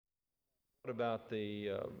About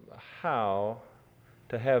the how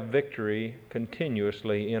to have victory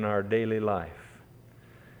continuously in our daily life.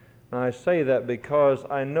 Now, I say that because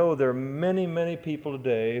I know there are many, many people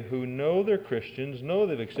today who know they're Christians, know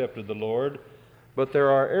they've accepted the Lord, but there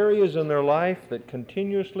are areas in their life that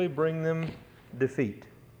continuously bring them defeat.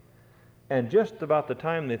 And just about the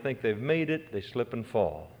time they think they've made it, they slip and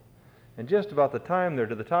fall. And just about the time they're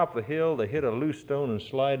to the top of the hill, they hit a loose stone and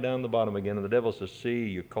slide down the bottom again. And the devil says, see,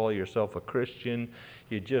 you call yourself a Christian.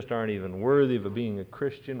 You just aren't even worthy of being a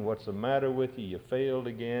Christian. What's the matter with you? You failed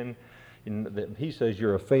again. And he says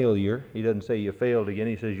you're a failure. He doesn't say you failed again.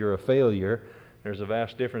 He says you're a failure. There's a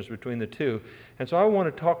vast difference between the two. And so I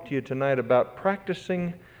want to talk to you tonight about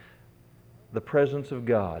practicing the presence of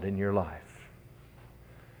God in your life.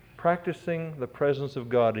 Practicing the presence of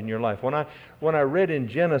God in your life. When I read in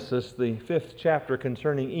Genesis, the 5th chapter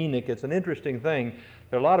concerning Enoch, it's an interesting thing.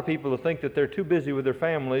 There are a lot of people who think that they're too busy with their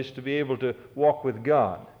families to be able to walk with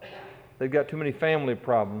God. They've got too many family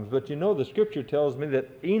problems. But you know, the Scripture tells me that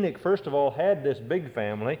Enoch, first of all, had this big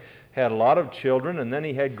family, had a lot of children, and then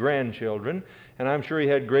he had grandchildren. And I'm sure he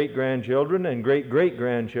had great-grandchildren and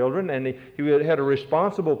great-great-grandchildren, and he had a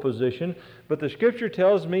responsible position. But the Scripture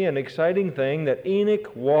tells me an exciting thing, that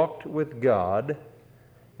Enoch walked with God.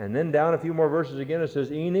 And then down a few more verses again, it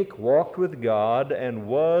says, Enoch walked with God and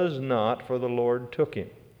was not, for the Lord took him.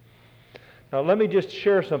 Now let me just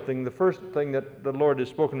share something, the first thing that the Lord has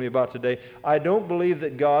spoken to me about today. I don't believe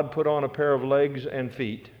that God put on a pair of legs and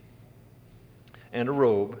feet and a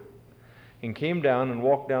robe and came down and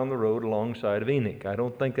walked down the road alongside of Enoch. I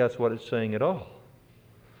don't think that's what it's saying at all.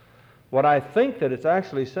 What I think that it's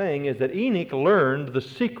actually saying is that Enoch learned the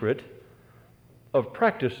secret of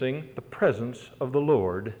practicing the presence of the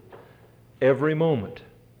Lord every moment.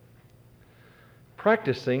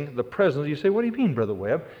 Practicing the presence. You say, what do you mean, Brother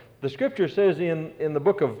Webb? The Scripture says in the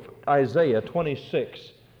book of Isaiah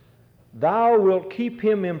 26, Thou wilt keep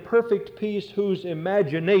him in perfect peace whose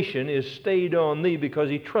imagination is stayed on thee because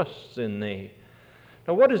he trusts in thee.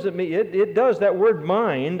 Now what does it mean? It does, that word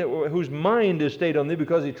mind, whose mind is stayed on thee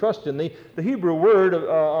because he trusts in thee. The Hebrew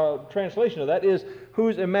word, translation of that is,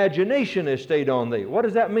 whose imagination is stayed on thee. What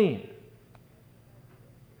does that mean?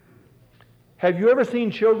 Have you ever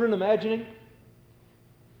seen children imagining?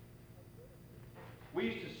 We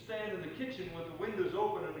used to stand in the kitchen with the windows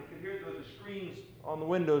open and we could hear the screens on the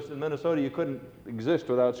windows in Minnesota. You couldn't exist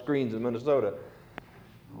without screens in Minnesota.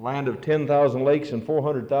 A land of 10,000 lakes and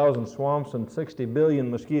 400,000 swamps and 60 billion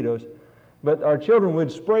mosquitoes. But our children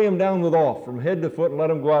would spray them down with off from head to foot and let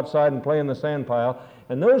them go outside and play in the sand pile.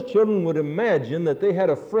 And those children would imagine that they had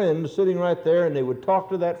a friend sitting right there, and they would talk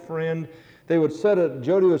to that friend. They would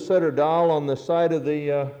Jody would set her doll on the side of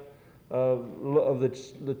the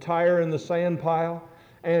tire in the sand pile,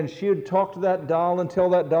 and she would talk to that doll and tell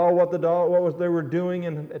that doll what they were doing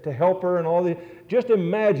and to help her and all the, just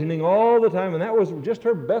imagining all the time, and that was just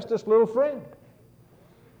her bestest little friend.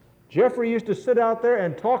 Jeffrey used to sit out there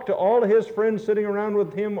and talk to all of his friends sitting around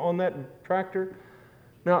with him on that tractor.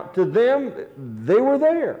 Now, to them, they were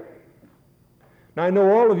there. Now, I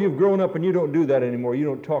know all of you have grown up and you don't do that anymore. You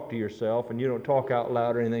don't talk to yourself and you don't talk out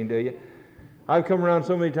loud or anything, do you? I've come around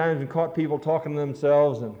so many times and caught people talking to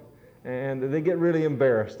themselves, and they get really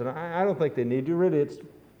embarrassed. And I don't think they need to. Really, it's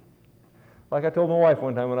like I told my wife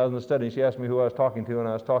one time when I was in the study, and she asked me who I was talking to, and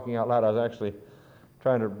I was talking out loud. I was actually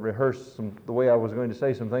trying to rehearse the way I was going to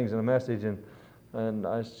say some things in a message,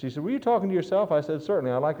 she said, were you talking to yourself? I said,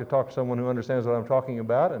 certainly. I like to talk to someone who understands what I'm talking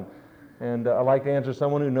about, and I like to answer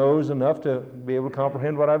someone who knows enough to be able to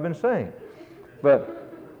comprehend what I've been saying. But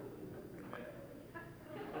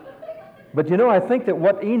you know, I think that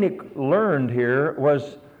what Enoch learned here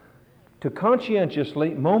was to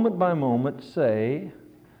conscientiously, moment by moment, say,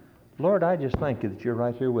 Lord, I just thank you that you're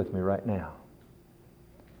right here with me right now.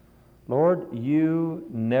 Lord, you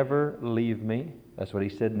never leave me. That's what he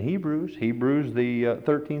said in Hebrews. Hebrews, the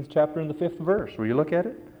 13th chapter and the 5th verse. Will you look at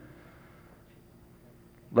it?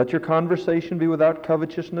 Let your conversation be without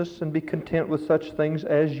covetousness, and be content with such things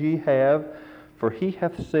as ye have. For he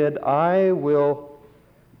hath said, I will,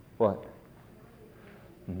 what?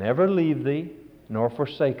 Never leave thee, nor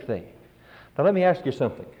forsake thee. Now let me ask you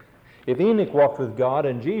something. If Enoch walked with God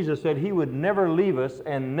and Jesus said he would never leave us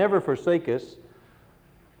and never forsake us,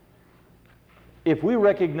 if we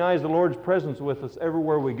recognize the Lord's presence with us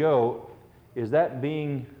everywhere we go, is that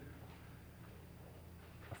being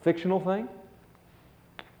a fictional thing?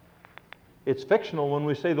 It's fictional when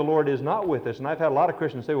we say the Lord is not with us. And I've had a lot of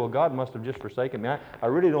Christians say, well, God must have just forsaken me. I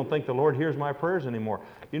really don't think the Lord hears my prayers anymore.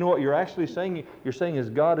 You know what you're actually saying? You're saying is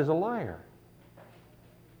God is a liar.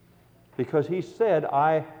 Because he said,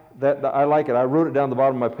 I I like it. I wrote it down the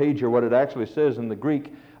bottom of my page here, what it actually says in the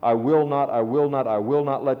Greek. I will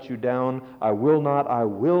not let you down. I will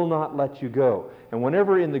not let you go. And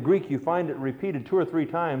whenever in the Greek you find it repeated 2 or 3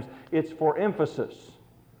 times, it's for emphasis.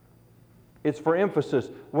 It's for emphasis.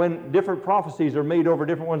 When different prophecies are made over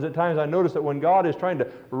different ones at times, I notice that when God is trying to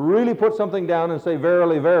really put something down and say,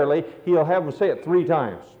 verily, verily, He'll have them say it 3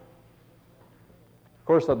 times. Of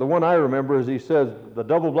course, the one I remember is He says, the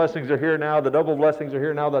double blessings are here now, the double blessings are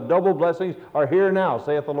here now, the double blessings are here now,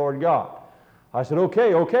 saith the Lord God. I said,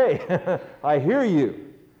 okay, I hear you.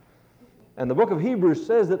 And the book of Hebrews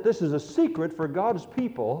says that this is a secret for God's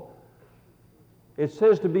people. It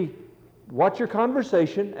says to watch your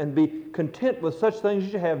conversation and be content with such things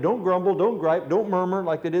as you have. Don't grumble, don't gripe, don't murmur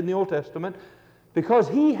like they did in the Old Testament. Because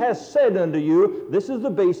He has said unto you, this is the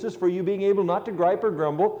basis for you being able not to gripe or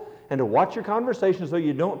grumble and to watch your conversation so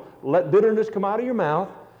you don't let bitterness come out of your mouth.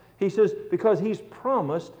 He says, because He's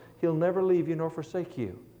promised He'll never leave you nor forsake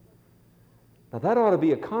you. Now that ought to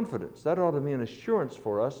be a confidence. That ought to be an assurance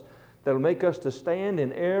for us that'll make us to stand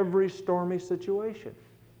in every stormy situation,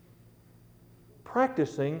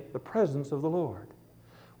 practicing the presence of the Lord.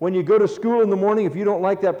 When you go to school in the morning, if you don't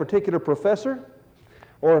like that particular professor,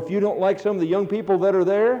 or if you don't like some of the young people that are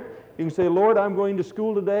there, you can say, Lord, I'm going to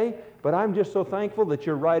school today, but I'm just so thankful that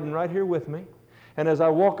you're riding right here with me. And as I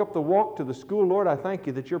walk up the walk to the school, Lord, I thank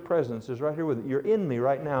you that your presence is right here with me. You're in me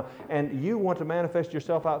right now, and you want to manifest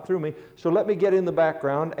yourself out through me. So let me get in the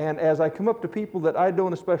background, and as I come up to people that I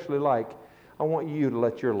don't especially like, I want you to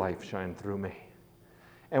let your life shine through me.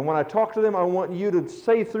 And when I talk to them, I want you to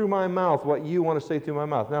say through my mouth what you want to say through my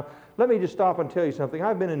mouth. Now, let me just stop and tell you something.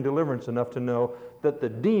 I've been in deliverance enough to know that the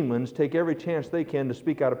demons take every chance they can to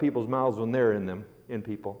speak out of people's mouths when they're in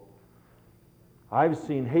people. I've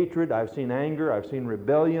seen hatred, I've seen anger, I've seen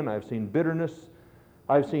rebellion, I've seen bitterness,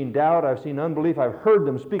 I've seen doubt, I've seen unbelief. I've heard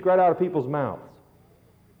them speak right out of people's mouths.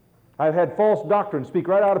 I've had false doctrine speak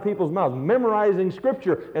right out of people's mouths, memorizing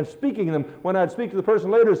Scripture and speaking them when I'd speak to the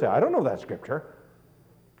person later and say, I don't know that Scripture.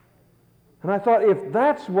 And I thought, if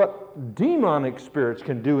that's what demonic spirits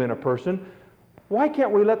can do in a person, why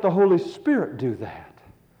can't we let the Holy Spirit do that?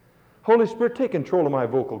 Holy Spirit, take control of my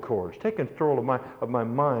vocal cords. Take control of my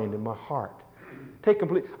mind and my heart.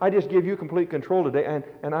 I just give you complete control today,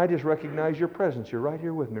 and I just recognize your presence. You're right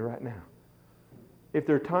here with me right now. If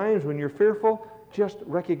there are times when you're fearful, just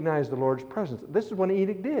recognize the Lord's presence. This is what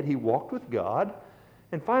Enoch did. He walked with God,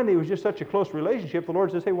 and finally it was just such a close relationship, the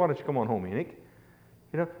Lord says, hey, why don't you come on home, Enoch?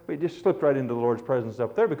 You know, he just slipped right into the Lord's presence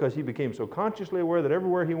up there because he became so consciously aware that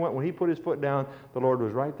everywhere he went, when he put his foot down, the Lord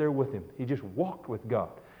was right there with him. He just walked with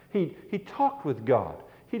God. He talked with God.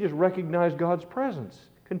 He just recognized God's presence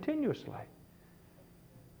continuously.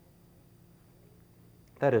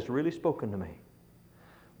 That has really spoken to me.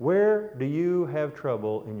 Where do you have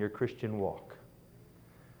trouble in your Christian walk?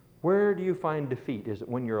 Where do you find defeat? Is it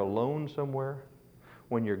when you're alone somewhere?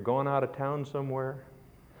 When you're gone out of town somewhere?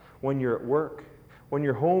 When you're at work? When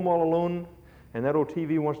you're home all alone and that old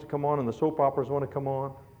TV wants to come on and the soap operas want to come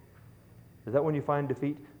on? Is that when you find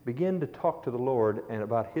defeat? Begin to talk to the Lord and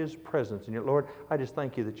about His presence. And Lord, I just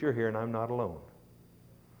thank you that you're here and I'm not alone.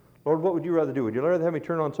 Lord, what would you rather do? Would you rather have me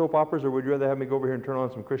turn on soap operas, or would you rather have me go over here and turn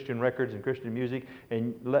on some Christian records and Christian music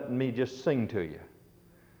and let me just sing to you?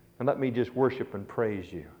 And let me just worship and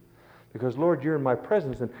praise you. Because, Lord, you're in my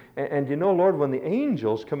presence. And you know, Lord, when the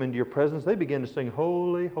angels come into your presence, they begin to sing,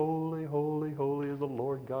 Holy, holy, holy, holy is the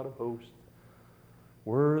Lord God of hosts.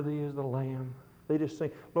 Worthy is the Lamb. They just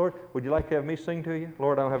sing. Lord, would you like to have me sing to you?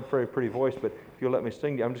 Lord, I don't have a very pretty voice, but if you'll let me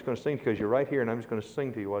sing to you, I'm just going to sing because you're right here, and I'm just going to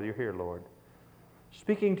sing to you while you're here, Lord.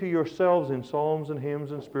 Speaking to yourselves in psalms and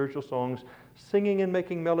hymns and spiritual songs, singing and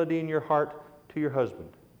making melody in your heart to your husband.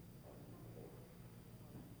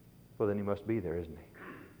 Well, then he must be there, isn't he?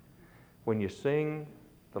 When you sing,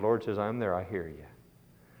 the Lord says, I'm there, I hear you.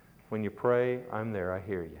 When you pray, I'm there, I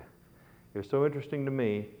hear you. It was so interesting to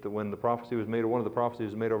me that when the prophecy was made, or one of the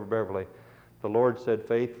prophecies was made over Beverly, the Lord said,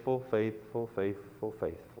 faithful, faithful, faithful,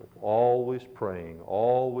 faithful. Always praying,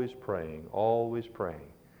 always praying, always praying.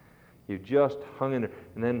 You just hung in there.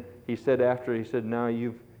 And then he said after, he said, now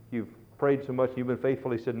you've prayed so much, you've been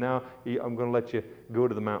faithful. He said, now I'm going to let you go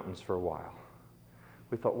to the mountains for a while.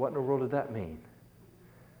 We thought, what in the world did that mean?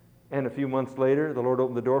 And a few months later, the Lord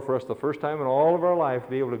opened the door for us the first time in all of our life to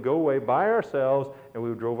be able to go away by ourselves, and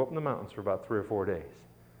we drove up in the mountains for about 3 or 4 days.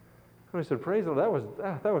 And we said, praise the Lord,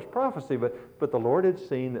 that was prophecy, but the Lord had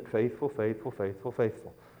seen that faithful, faithful, faithful,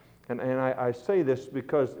 faithful. And I say this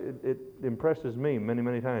because it impresses me many,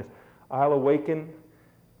 many times. I'll awaken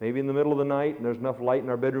maybe in the middle of the night, and there's enough light in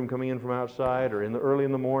our bedroom coming in from outside, or early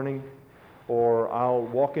in the morning, Or I'll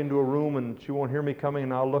walk into a room and she won't hear me coming,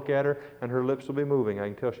 and I'll look at her and her lips will be moving. I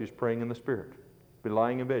can tell she's praying in the Spirit. Be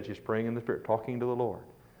lying in bed, she's praying in the Spirit, talking to the Lord.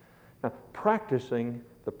 Now, practicing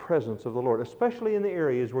the presence of the Lord, especially in the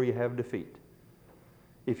areas where you have defeat.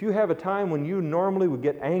 If you have a time when you normally would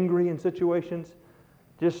get angry in situations,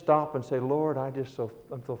 just stop and say, Lord, I'm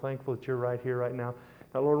so thankful that you're right here, right now.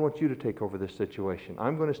 Now, Lord, I want you to take over this situation.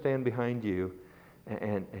 I'm going to stand behind you,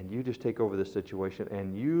 and you just take over this situation,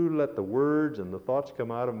 and you let the words and the thoughts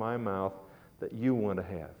come out of my mouth that you want to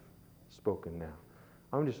have spoken now.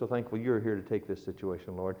 I'm just so thankful you're here to take this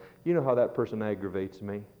situation, Lord. You know how that person aggravates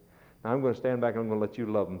me. Now, I'm going to stand back and I'm going to let you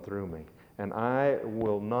love them through me. And I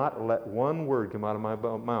will not let one word come out of my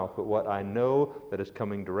mouth but what I know that is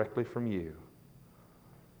coming directly from you.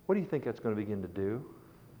 What do you think that's going to begin to do?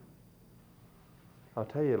 I'll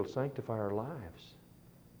tell you, it'll sanctify our lives.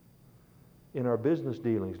 In our business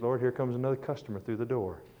dealings, Lord, here comes another customer through the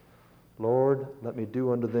door. Lord, let me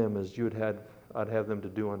do unto them as I'd have them to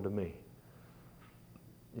do unto me.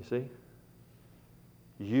 You see?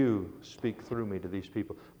 You speak through me to these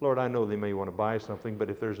people. Lord, I know they may want to buy something, but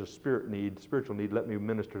if there's a spiritual need, let me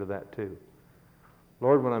minister to that too.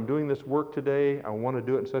 Lord, when I'm doing this work today, I want to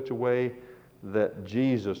do it in such a way that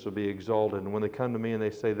Jesus will be exalted. And when they come to me and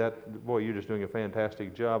they say, "That boy, you're just doing a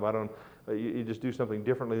fantastic job. You just do something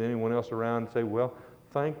differently than anyone else around," say, "Well,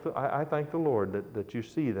 I thank the Lord that you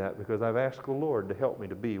see that, because I've asked the Lord to help me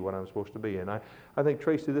to be what I'm supposed to be." And I think,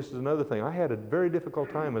 Tracy, this is another thing. I had a very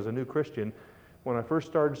difficult time as a new Christian when I first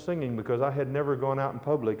started singing, because I had never gone out in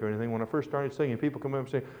public or anything. When I first started singing, people come up and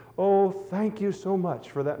say, "Oh, thank you so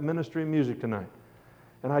much for that ministry of music tonight."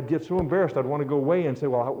 And I'd get so embarrassed, I'd want to go away and say,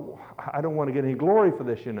 "Well, I don't want to get any glory for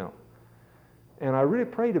this, you know." And I really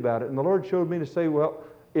prayed about it, and the Lord showed me to say, well,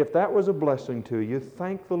 if that was a blessing to you,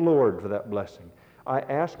 thank the Lord for that blessing. I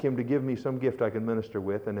asked Him to give me some gift I can minister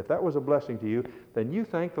with, and if that was a blessing to you, then you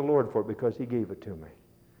thank the Lord for it, because He gave it to me.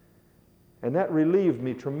 And that relieved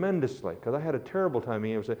me tremendously, because I had a terrible time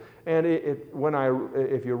being able to say, and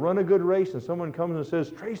if you run a good race and someone comes and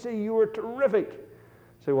says, "Tracy, you were terrific,"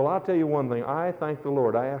 say, "Well, I'll tell you one thing. I thank the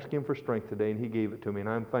Lord. I asked Him for strength today, and He gave it to me, and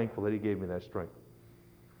I'm thankful that He gave me that strength."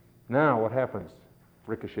 Now, what happens?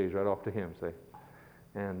 Ricochets right off to Him, see?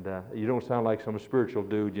 And you don't sound like some spiritual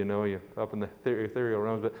dude, you know, you're up in the ethereal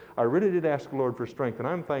realms, but I really did ask the Lord for strength, and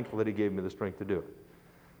I'm thankful that He gave me the strength to do it.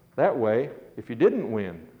 That way, if you didn't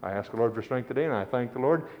win, I asked the Lord for strength today, and I thank the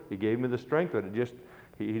Lord. He gave me the strength, but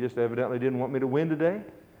He just evidently didn't want me to win today,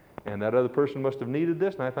 and that other person must have needed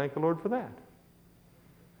this, and I thank the Lord for that.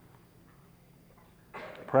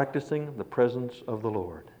 Practicing the presence of the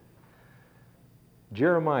Lord.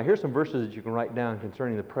 Jeremiah, here's some verses that you can write down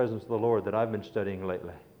concerning the presence of the Lord that I've been studying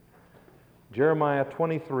lately. Jeremiah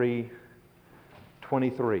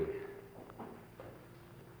 23:23.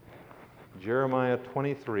 Jeremiah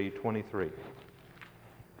 23:23.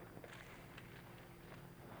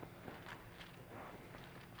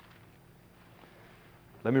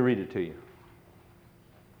 Let me read it to you.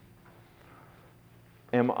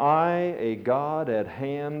 Am I a God at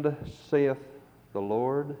hand, saith the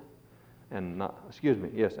Lord, and not,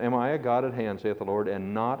 am I a God at hand, saith the Lord,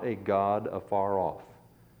 and not a God afar off?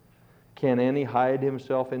 Can any hide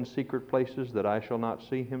himself in secret places that I shall not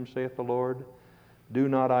see him, saith the Lord? Do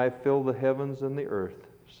not I fill the heavens and the earth,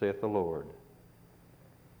 saith the Lord?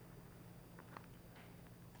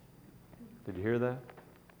 Did you hear that?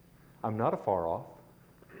 I'm not afar off.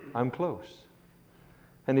 I'm close.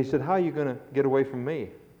 And he said, how are you going to get away from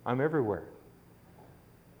me? I'm everywhere.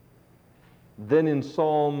 Then in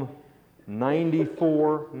Psalm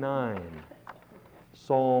 94:9,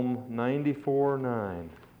 Psalm 94:9.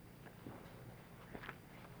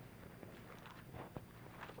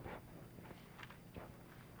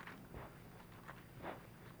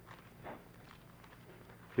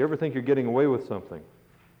 You ever think you're getting away with something?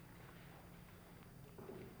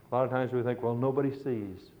 A lot of times we think, well, nobody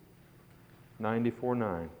sees.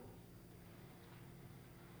 94:9.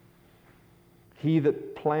 He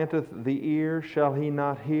that planteth the ear, shall he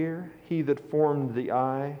not hear? He that formed the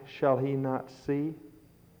eye, shall he not see?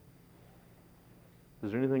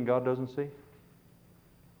 Is there anything God doesn't see? Is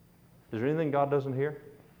there anything God doesn't hear?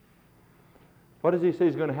 What does he say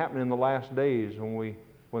is going to happen in the last days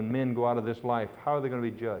when men go out of this life? How are they going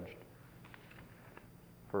to be judged?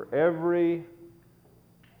 For every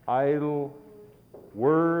idle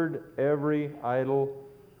word, every idle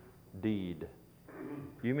deed.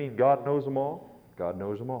 You mean God knows them all? God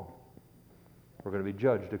knows them all. We're going to be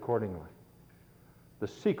judged accordingly. The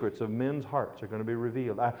secrets of men's hearts are going to be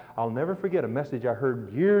revealed. I'll never forget a message I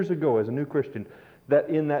heard years ago as a new Christian, that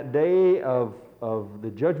in that day of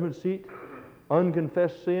the judgment seat,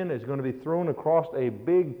 Unconfessed sin is going to be thrown across a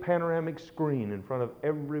big panoramic screen in front of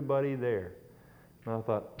everybody there. And I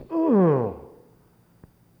thought, ugh.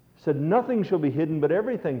 Said, nothing shall be hidden, but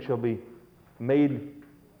everything shall be made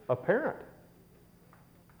apparent.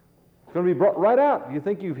 It's going to be brought right out. You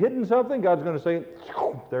think you've hidden something? God's going to say,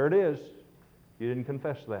 there it is. You didn't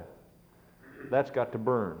confess that. That's got to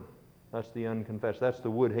burn. That's the unconfessed. That's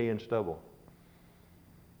the wood, hay, and stubble.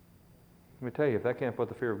 Let me tell you, if that can't put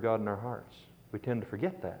the fear of God in our hearts, we tend to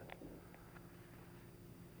forget that.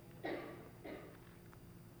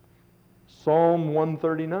 Psalm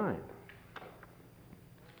 139.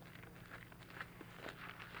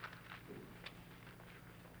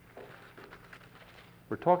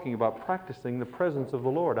 We're talking about practicing the presence of the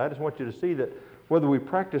Lord. I just want you to see that whether we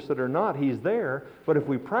practice it or not, He's there. But if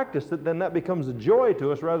we practice it, then that becomes a joy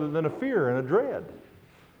to us rather than a fear and a dread.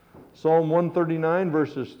 Psalm 139,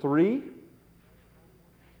 verses 3.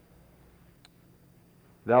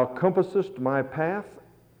 Thou compassest my path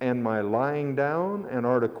and my lying down, and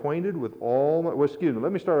art acquainted with all my... Well, excuse me,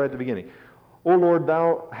 let me start right at the beginning. O Lord,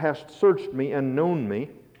 Thou hast searched me and known me.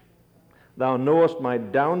 Thou knowest my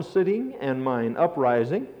downsitting and mine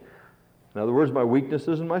uprising. In other words, my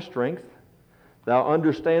weaknesses and my strength. Thou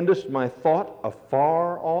understandest my thought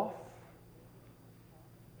afar off.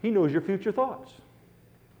 He knows your future thoughts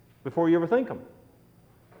before you ever think them.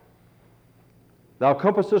 Thou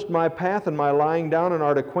compassest my path and my lying down, and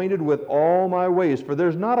art acquainted with all my ways. For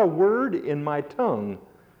there's not a word in my tongue,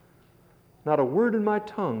 not a word in my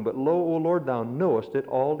tongue, but lo, O Lord, Thou knowest it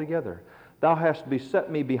altogether. Thou hast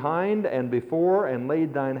beset me behind and before, and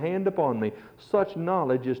laid Thine hand upon me. Such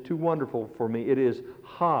knowledge is too wonderful for me. It is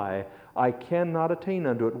high. I cannot attain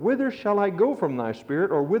unto it. Whither shall I go from Thy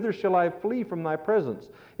Spirit, or whither shall I flee from Thy presence?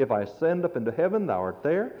 If I ascend up into heaven, Thou art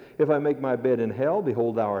there. If I make my bed in hell,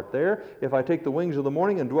 behold, Thou art there. If I take the wings of the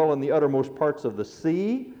morning and dwell in the uttermost parts of the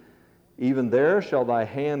sea, even there shall Thy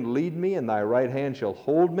hand lead me, and Thy right hand shall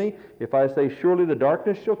hold me. If I say, surely the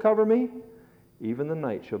darkness shall cover me, even the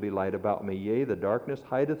night shall be light about me. Yea, the darkness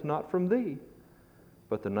hideth not from Thee.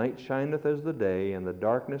 But the night shineth as the day, and the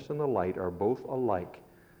darkness and the light are both alike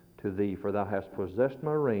to Thee. For Thou hast possessed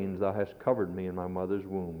my reins, Thou hast covered me in my mother's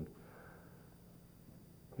womb.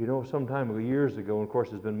 You know, some time ago, years ago, and of course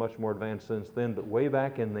it's been much more advanced since then, but way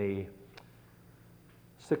back in the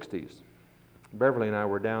 60s, Beverly and I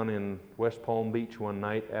were down in West Palm Beach one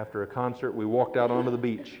night after a concert. We walked out onto the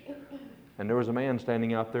beach, and there was a man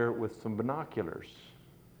standing out there with some binoculars,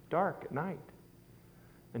 dark at night,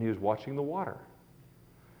 and he was watching the water.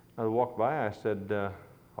 I walked by, I said,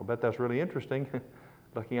 I'll bet that's really interesting,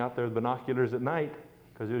 looking out there with binoculars at night,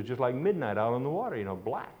 because it was just like midnight out on the water, you know,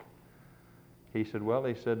 black. He said, well,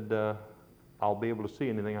 he said, I'll be able to see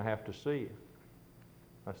anything I have to see.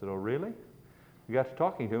 I said, oh, really? We got to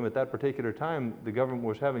talking to him. At that particular time, the government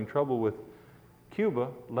was having trouble with Cuba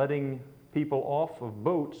letting people off of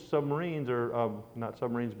boats, submarines, or not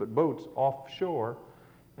submarines, but boats offshore,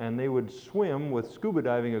 and they would swim with scuba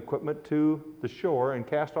diving equipment to the shore and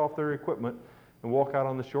cast off their equipment and walk out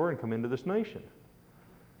on the shore and come into this nation.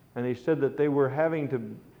 And he said that they were having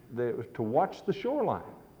to watch the shoreline.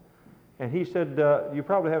 And he said, you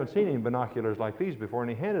probably haven't seen any binoculars like these before, and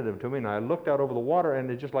he handed them to me, and I looked out over the water,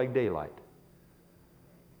 and it's just like daylight.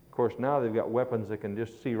 Of course, now they've got weapons that can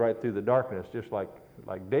just see right through the darkness, just like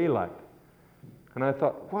daylight. And I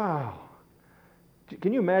thought, wow,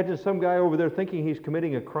 can you imagine some guy over there thinking he's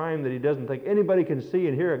committing a crime that he doesn't think anybody can see,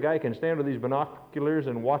 and here a guy can stand with these binoculars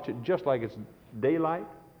and watch it just like it's daylight?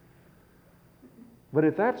 But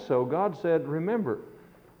if that's so, God said, remember,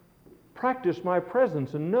 practice my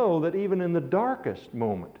presence and know that even in the darkest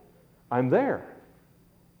moment, I'm there.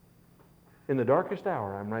 In the darkest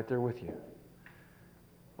hour, I'm right there with you.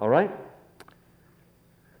 All right?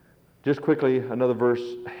 Just quickly, another verse,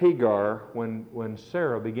 Hagar, when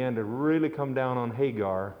Sarah began to really come down on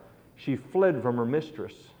Hagar, she fled from her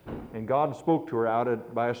mistress, and God spoke to her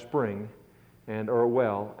out by a spring or a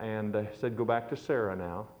well, and said, go back to Sarah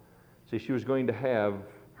now. See, she was going to have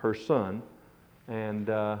her son, and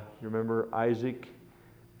you remember Isaac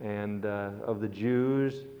and of the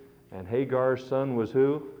Jews, and Hagar's son was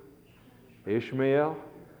who? Ishmael.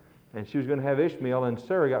 And she was going to have Ishmael, and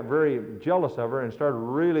Sarah got very jealous of her and started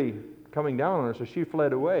really coming down on her, so she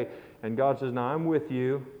fled away. And God says, now I'm with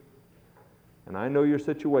you, and I know your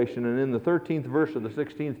situation. And in the 13th verse of the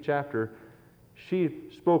 16th chapter, she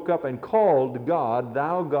spoke up and called God,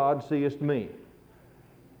 thou God seest me.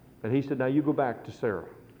 And he said, now you go back to Sarah.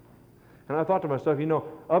 And I thought to myself, you know,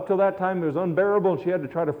 up till that time it was unbearable, and she had to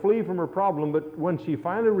try to flee from her problem, but when she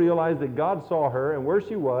finally realized that God saw her and where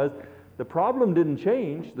she was, the problem didn't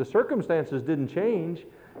change, the circumstances didn't change,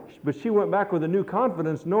 But she went back with a new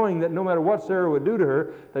confidence, knowing that no matter what Sarah would do to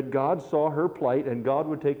her, that God saw her plight and God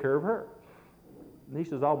would take care of her. And he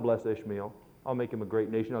says, I'll bless Ishmael. I'll make him a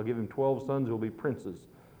great nation. I'll give him 12 sons who will be princes.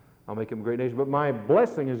 I'll make him a great nation. But my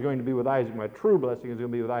blessing is going to be with Isaac. My true blessing is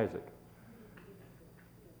going to be with Isaac.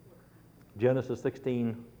 Genesis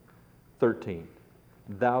 16:13.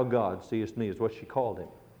 Thou God seest me is what she called him.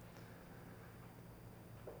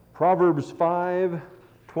 Proverbs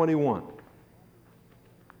 5:21.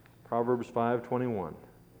 Proverbs 5:21.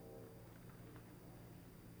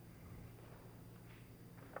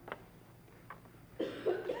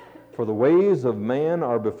 For the ways of man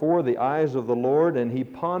are before the eyes of the Lord, and he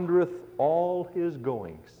pondereth all his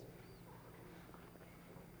goings.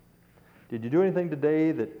 Did you do anything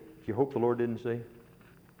today that you hope the Lord didn't see?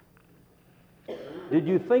 Did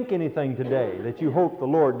you think anything today that you hope the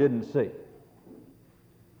Lord didn't see?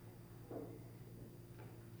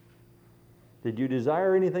 Did you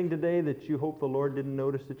desire anything today that you hope the Lord didn't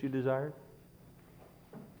notice that you desired?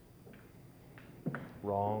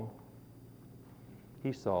 Wrong.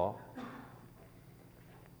 He saw.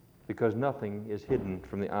 Because nothing is hidden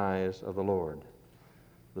from the eyes of the Lord.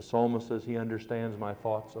 The psalmist says he understands my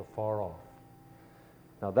thoughts afar off.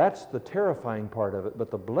 Now that's the terrifying part of it,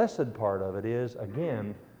 but the blessed part of it is,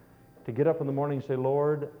 again, to get up in the morning and say,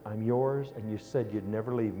 Lord, I'm yours, and you said you'd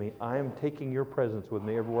never leave me. I am taking your presence with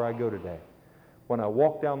me everywhere I go today. When I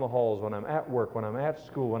walk down the halls, when I'm at work, when I'm at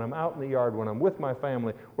school, when I'm out in the yard, when I'm with my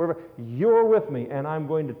family, wherever, you're with me, and I'm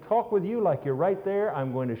going to talk with you like you're right there.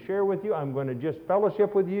 I'm going to share with you. I'm going to just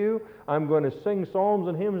fellowship with you. I'm going to sing psalms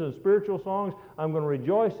and hymns and spiritual songs. I'm going to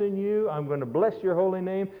rejoice in you. I'm going to bless your holy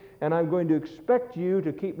name, and I'm going to expect you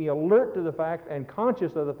to keep me alert to the fact and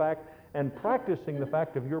conscious of the fact and practicing the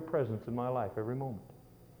fact of your presence in my life every moment.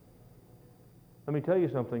 Let me tell you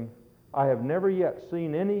something. I have never yet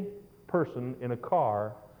seen any person in a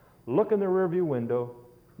car look in the rearview window,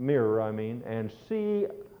 mirror I mean, and see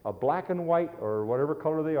a black and white or whatever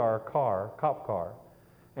color they are, cop car,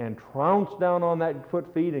 and trounce down on that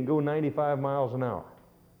feet and go 95 miles an hour.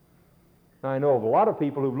 Now I know of a lot of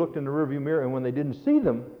people who've looked in the rearview mirror and when they didn't see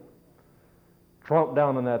them, tromp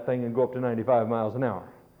down on that thing and go up to 95 miles an hour.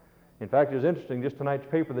 In fact, it was interesting, just tonight's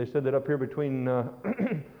paper, they said that up here between,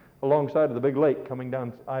 alongside of the big lake coming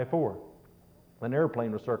down I-4, an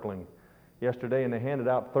airplane was circling yesterday, and they handed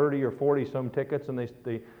out 30 or 40 some tickets, and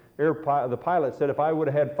the pilot said if I would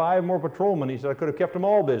have had 5 more patrolmen, he said I could have kept them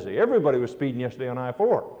all busy. Everybody was speeding yesterday on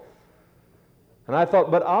I-4. And I thought,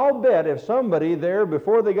 but I'll bet if somebody there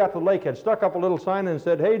before they got to the lake had stuck up a little sign and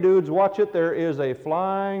said, hey dudes, watch it, there is a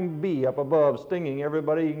flying bee up above stinging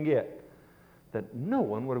everybody you can get, that no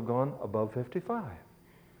one would have gone above 55.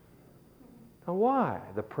 Now why?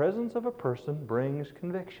 The presence of a person brings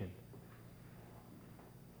conviction.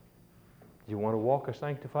 You want to walk a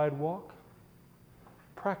sanctified walk?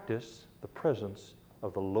 Practice the presence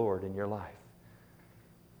of the Lord in your life.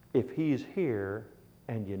 If He's here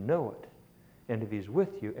and you know it, and if He's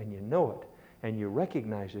with you and you know it, and you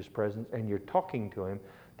recognize His presence and you're talking to Him,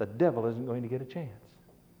 the devil isn't going to get a chance.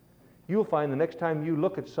 You'll find the next time you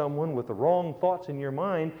look at someone with the wrong thoughts in your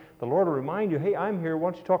mind, the Lord will remind you, hey, I'm here,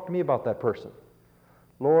 why don't you talk to me about that person?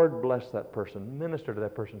 Lord, bless that person, minister to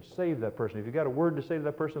that person, save that person. If you've got a word to say to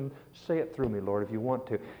that person, say it through me, Lord, if you want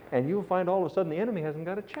to. And you'll find all of a sudden the enemy hasn't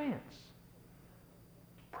got a chance.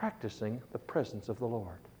 Practicing the presence of the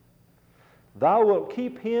Lord. Thou wilt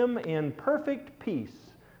keep him in perfect peace,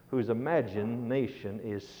 whose imagination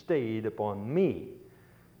is stayed upon me,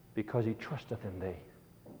 because he trusteth in thee.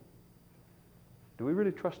 Do we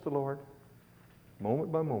really trust the Lord?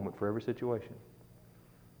 Moment by moment for every situation.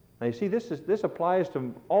 Now you see, this applies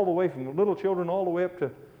to all the way from little children all the way up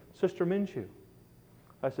to Sister Minshew.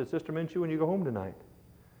 I said, Sister Minshew, when you go home tonight,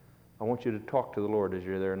 I want you to talk to the Lord as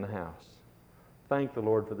you're there in the house. Thank the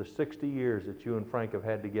Lord for the 60 years that you and Frank have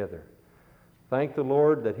had together. Thank the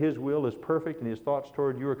Lord that His will is perfect and His thoughts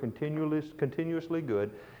toward you are continuously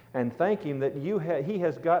good. And thank Him that He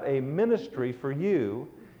has got a ministry for you.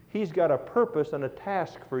 He's got a purpose and a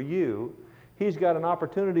task for you. He's got an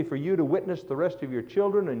opportunity for you to witness the rest of your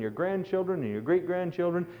children and your grandchildren and your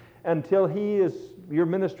great-grandchildren until your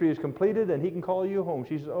ministry is completed and He can call you home.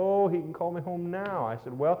 She says, oh, He can call me home now. I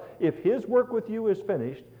said, well, if His work with you is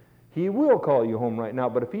finished, He will call you home right now.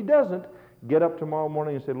 But if He doesn't, get up tomorrow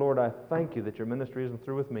morning and say, Lord, I thank you that your ministry isn't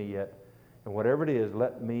through with me yet. And whatever it is,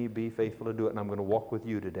 let me be faithful to do it, and I'm going to walk with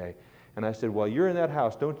you today. And I said, while you're in that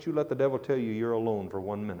house, don't you let the devil tell you you're alone for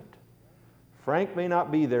 1 minute. Frank may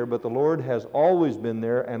not be there, but the Lord has always been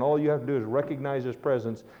there, and all you have to do is recognize His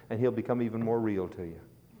presence, and He'll become even more real to you.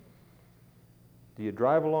 Do you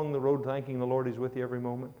drive along the road thanking the Lord He's with you every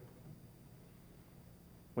moment?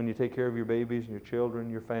 when you take care of your babies and your children,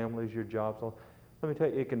 your families, your jobs. Let me tell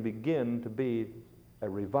you, it can begin to be a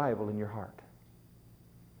revival in your heart.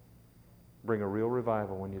 Bring a real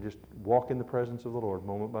revival when you just walk in the presence of the Lord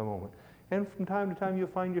moment by moment. And from time to time you'll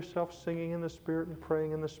find yourself singing in the Spirit and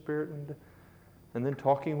praying in the Spirit and then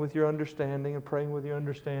talking with your understanding and praying with your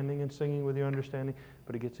understanding and singing with your understanding.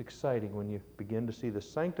 But it gets exciting when you begin to see the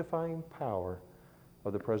sanctifying power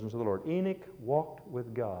of the presence of the Lord. Enoch walked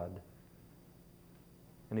with God,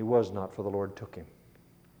 and he was not, for the Lord took him.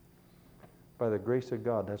 By the grace of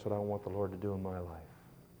God, that's what I want the Lord to do in my life.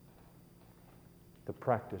 To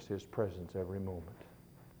practice His presence every moment.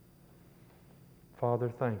 Father,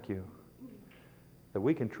 thank you that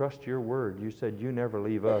we can trust your word. You said you never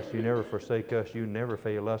leave us, you never forsake us, you never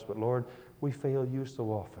fail us. But Lord, we fail you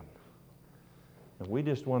so often. And we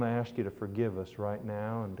just want to ask you to forgive us right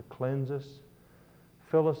now and to cleanse us.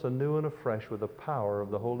 Fill us anew and afresh with the power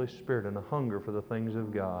of the Holy Spirit and a hunger for the things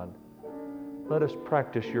of God. Let us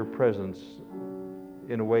practice your presence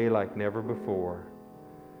in a way like never before.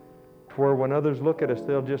 To where when others look at us,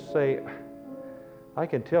 they'll just say, I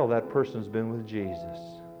can tell that person's been with Jesus.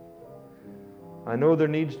 I know there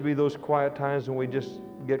needs to be those quiet times when we just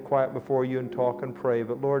get quiet before you and talk and pray.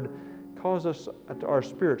 But Lord, cause us, our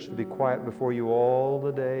spirits, to be quiet before you all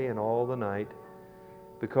the day and all the night.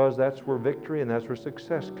 Because that's where victory and that's where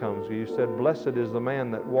success comes. You said, blessed is the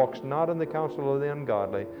man that walks not in the counsel of the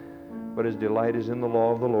ungodly, but his delight is in the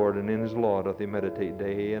law of the Lord, and in his law doth he meditate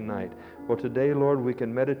day and night. Well, today, Lord, we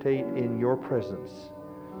can meditate in your presence,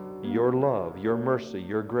 your love, your mercy,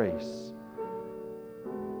 your grace.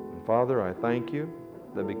 And Father, I thank you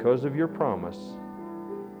that because of your promise,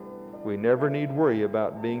 we never need worry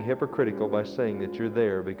about being hypocritical by saying that you're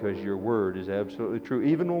there, because your word is absolutely true.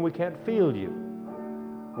 Even when we can't feel you,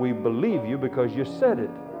 we believe you because you said it.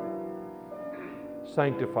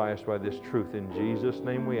 Sanctify us by this truth. In Jesus'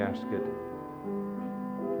 name we ask it,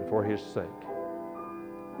 and for his sake.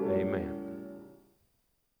 Amen.